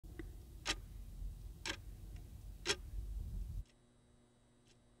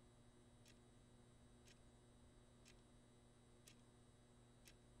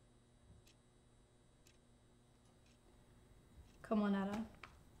Come on, Ada.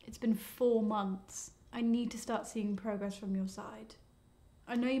 It's been 4 months. I need to start seeing progress from your side.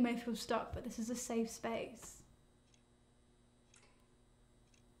 I know you may feel stuck, but this is a safe space.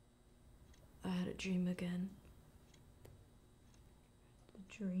 I had a dream again.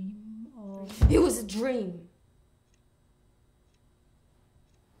 A dream or... It was a dream!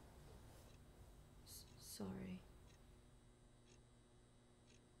 Sorry.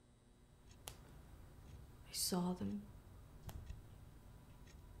 I saw them.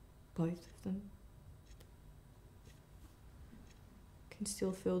 Both of them. I can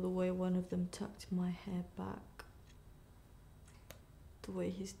still feel the way one of them tucked my hair back. The way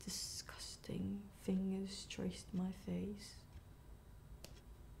his disgusting fingers traced my face.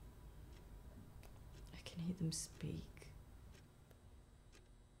 I can hear them speak.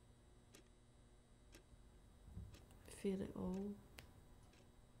 Feel it all.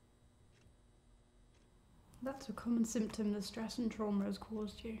 That's a common symptom the stress and trauma has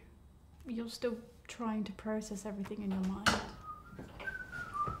caused you. You're still trying to process everything in your mind.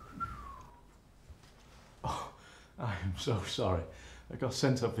 Oh, I am so sorry. I got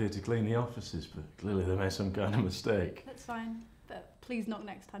sent up here to clean the offices, but clearly they made some kind of mistake. That's fine, but please knock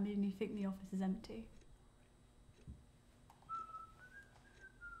next time and you think the office is empty.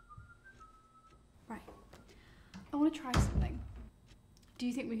 Right. I want to try something. Do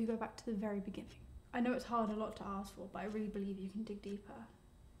you think we could go back to the very beginning? I know it's hard, a lot to ask for, but I really believe you can dig deeper.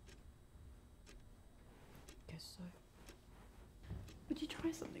 Guess so. Would you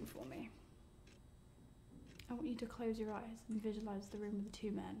try something for me? I want you to close your eyes and visualize the room with the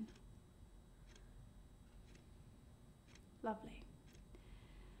 2 men. Lovely.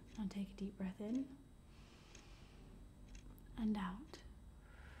 Now take a deep breath in and out.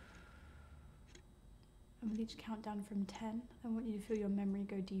 And with each countdown from 10, I want you to feel your memory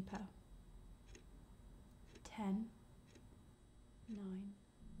go deeper. 10, 9,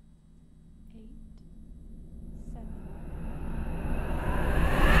 8, 7.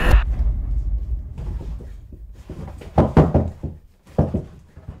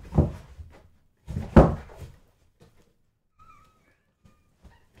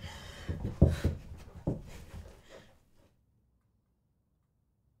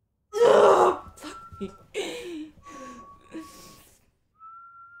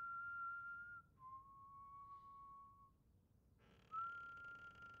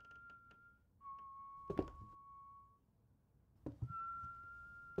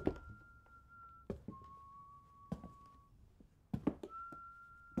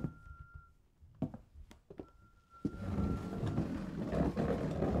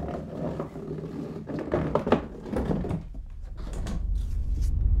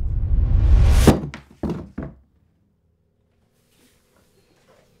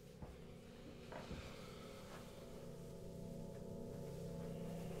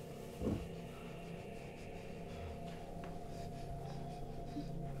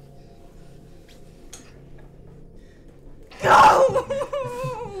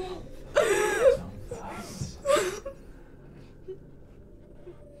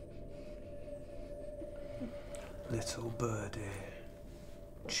 Little birdie,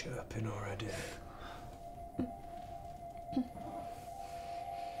 chirping already.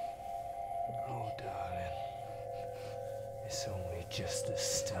 Oh, darling, it's only just the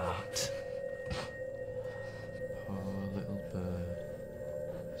start. Poor little bird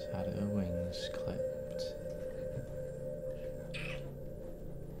has had her wings clipped.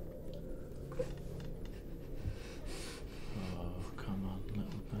 Oh, come on,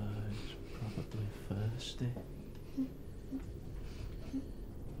 little bird. Probably thirsty.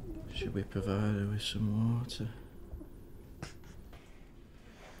 Should we provide her with some water?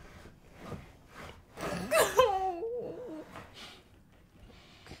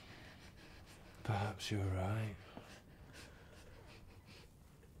 Perhaps you're right.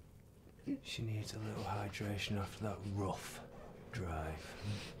 She needs a little hydration after that rough drive.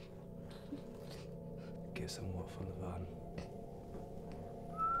 Get some water from the van.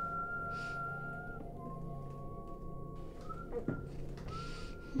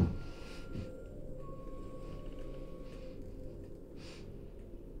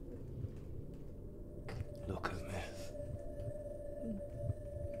 Look at me.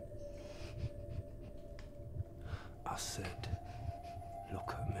 I said,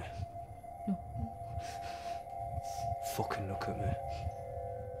 look at me. Fucking look at me.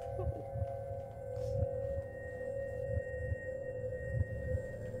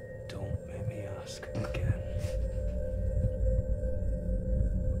 Don't make me ask again.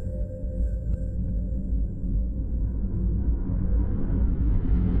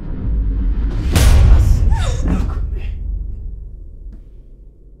 I said, look at me.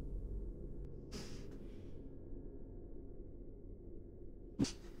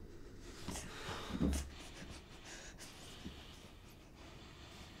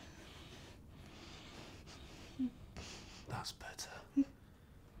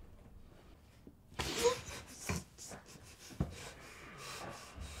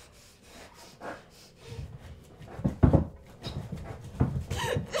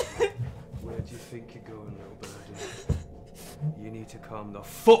 the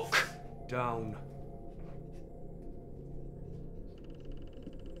fuck down.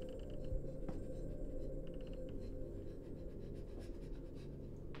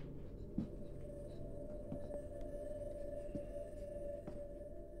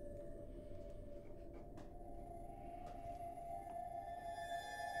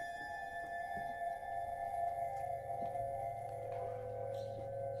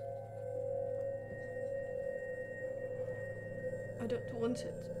 I don't want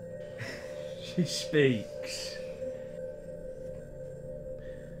it. She speaks.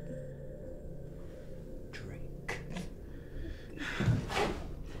 Drink.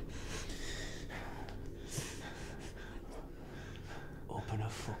 Open her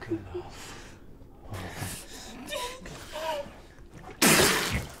fucking mouth.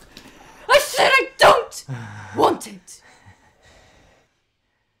 I said I don't want it!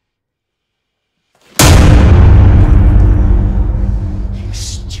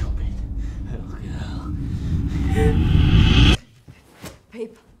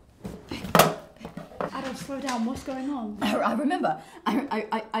 Babe. Adam, slow down. What's going on? I remember.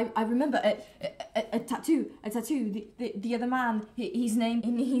 I remember a tattoo. A tattoo. The other man. His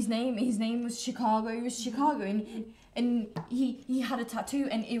name was Chicago. It was Chicago, and he had a tattoo,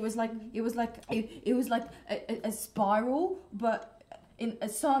 and it was like a spiral, but in a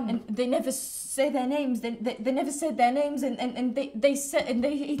sun. And they never said their names. They never said their names, and they said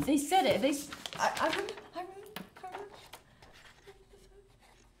it. I remember.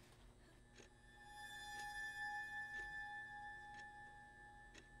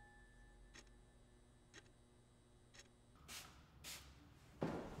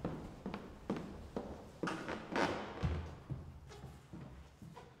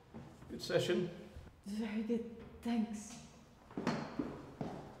 Good session. Very good, thanks.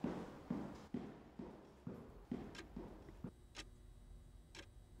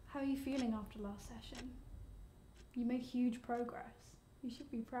 How are you feeling after last session? You made huge progress. You should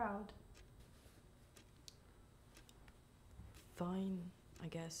be proud. Fine, I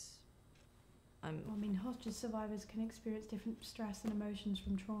guess. I mean, hostage survivors can experience different stress and emotions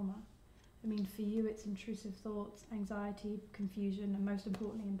from trauma. I mean, for you, it's intrusive thoughts, anxiety, confusion, and most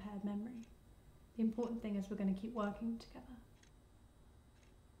importantly, impaired memory. The important thing is we're going to keep working together.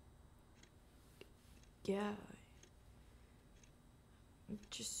 Yeah. I'm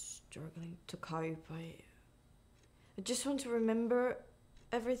just struggling to cope. I just want to remember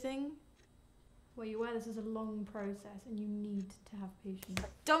everything. Well, you aware this is a long process and you need to have patience.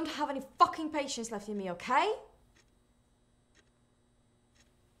 Don't have any fucking patience left in me, okay?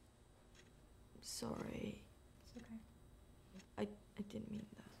 Sorry. It's okay. I didn't mean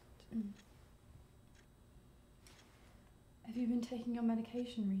that. Have you been taking your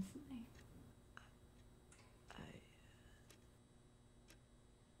medication recently?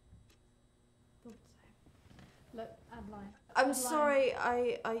 Thought so. Look, Adaline. I'm sorry,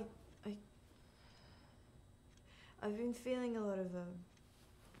 I've been feeling a lot of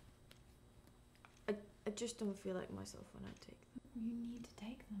I just don't feel like myself when I take them. You need to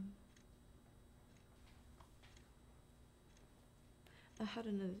take them. I had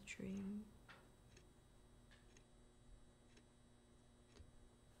another dream.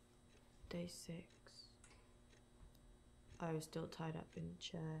 Day 6. I was still tied up in the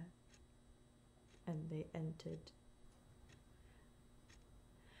chair, and they entered.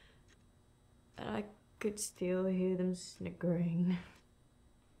 And I could still hear them sniggering.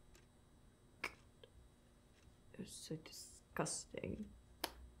 It was so disgusting.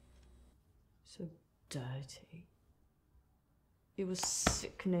 So dirty. It was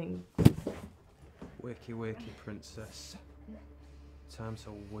sickening. Wakey, wakey, princess. Time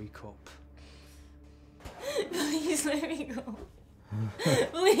to wake up. Please let me go.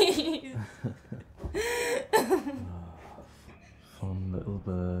 Please. Fun little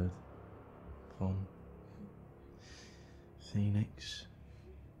bird. Fun. Phoenix.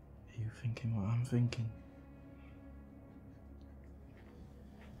 Are you thinking what I'm thinking?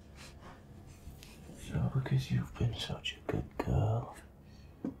 So because you've been such a good girl,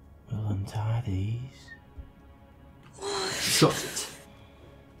 we'll untie these. Shut it.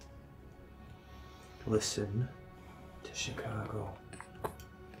 Listen to Chicago.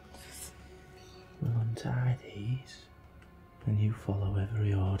 We'll untie these, and you follow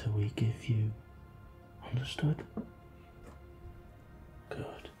every order we give you. Understood?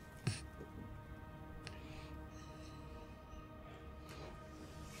 Good.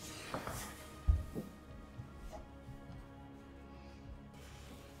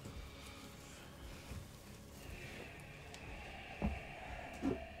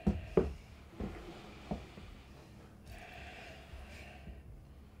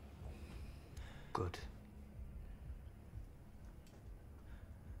 Good.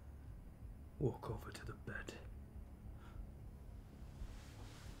 Walk over to the bed.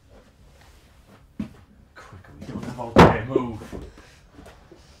 Quicker, we don't have all day. Move.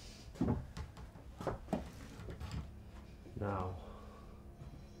 Now,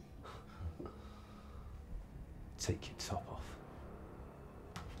 take your top off.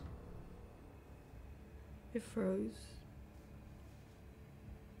 It froze.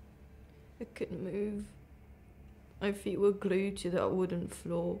 I couldn't move. My feet were glued to that wooden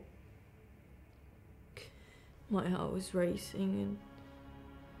floor. My heart was racing and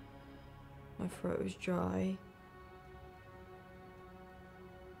my throat was dry.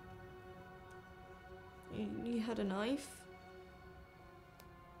 You had a knife?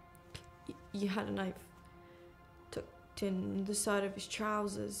 You had a knife tucked in the side of his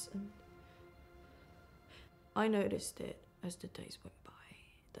trousers, and I noticed it as the days went by,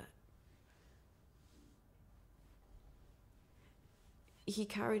 that he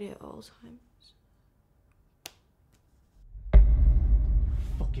carried it at all times.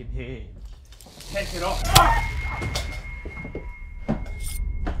 Fucking here. Take it off.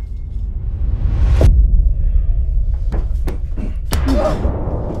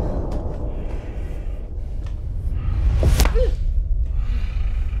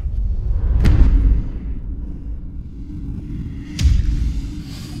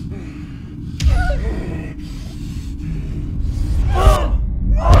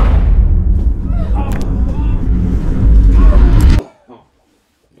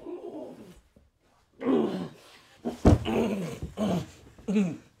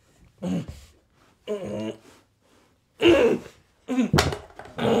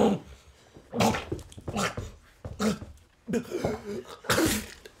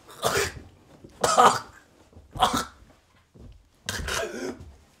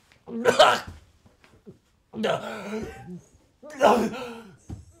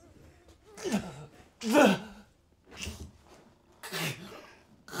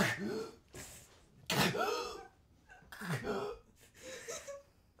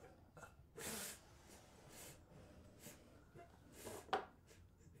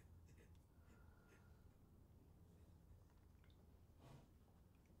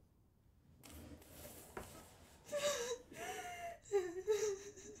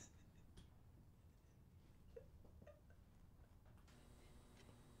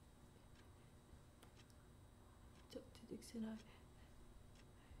 Dr. Dixon,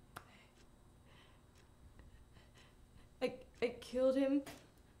 I killed him.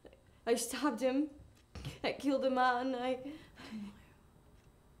 I stabbed him. I killed a man.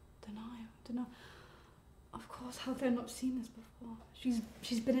 Denial. Of course, how have I not seen this before?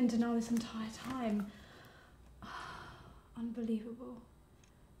 She's been in denial this entire time. Unbelievable.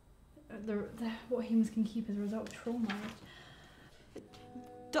 What humans can keep as a result of trauma.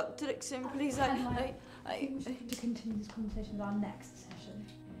 Dr. Dixon, please, I think we should continue this conversation with our next session.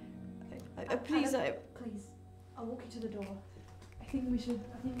 Please, Please, I'll walk you to the door. I think we should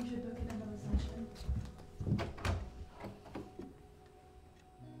book in another session.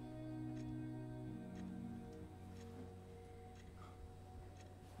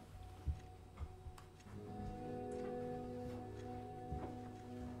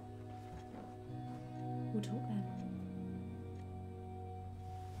 We'll talk then.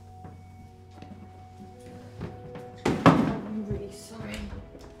 I'm really sorry.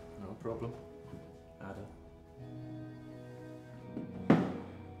 No problem.